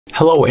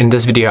Hello, in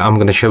this video I'm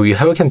going to show you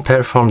how you can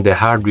perform the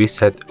hard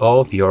reset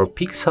of your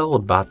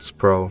Pixel Buds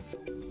Pro.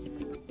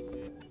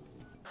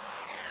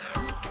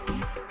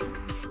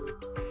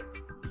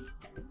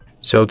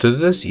 So to do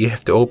this, you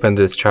have to open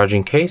this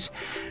charging case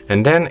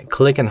and then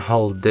click and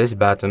hold this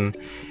button,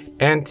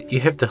 and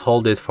you have to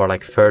hold it for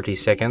like 30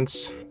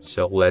 seconds.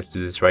 So let's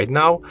do this right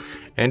now.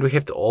 And we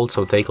have to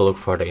also take a look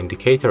for the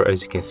indicator.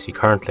 As you can see,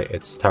 currently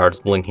it starts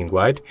blinking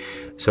white,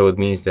 so it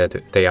means that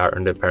they are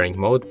in the pairing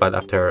mode, but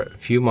after a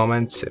few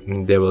moments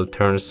they will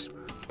turn to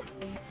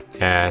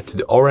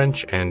the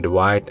orange and the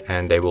white,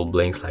 and they will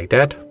blink like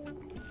that.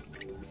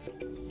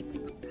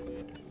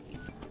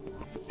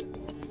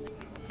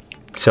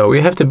 So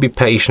you have to be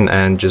patient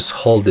and just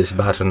hold this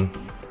button.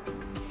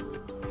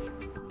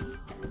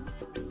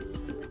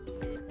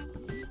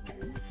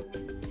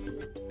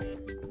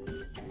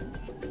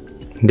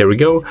 There we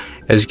go.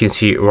 As you can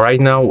see right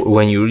now,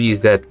 when you release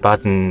that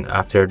button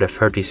after the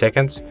 30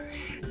 seconds,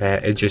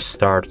 it just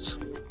starts,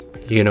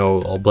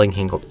 all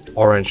blinking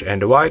orange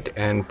and white,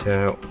 and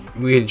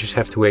we just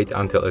have to wait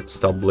until it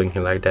stops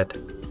blinking like that.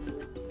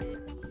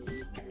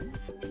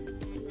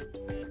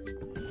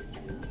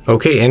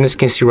 Okay, and as you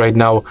can see right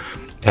now,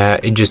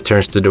 it just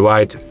turns to the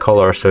white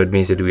color, so it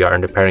means that we are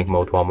in the pairing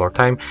mode one more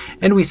time,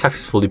 and we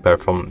successfully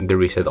performed the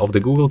reset of the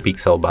Google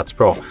Pixel Buds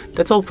Pro.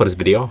 That's all for this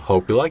video.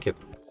 Hope you like it.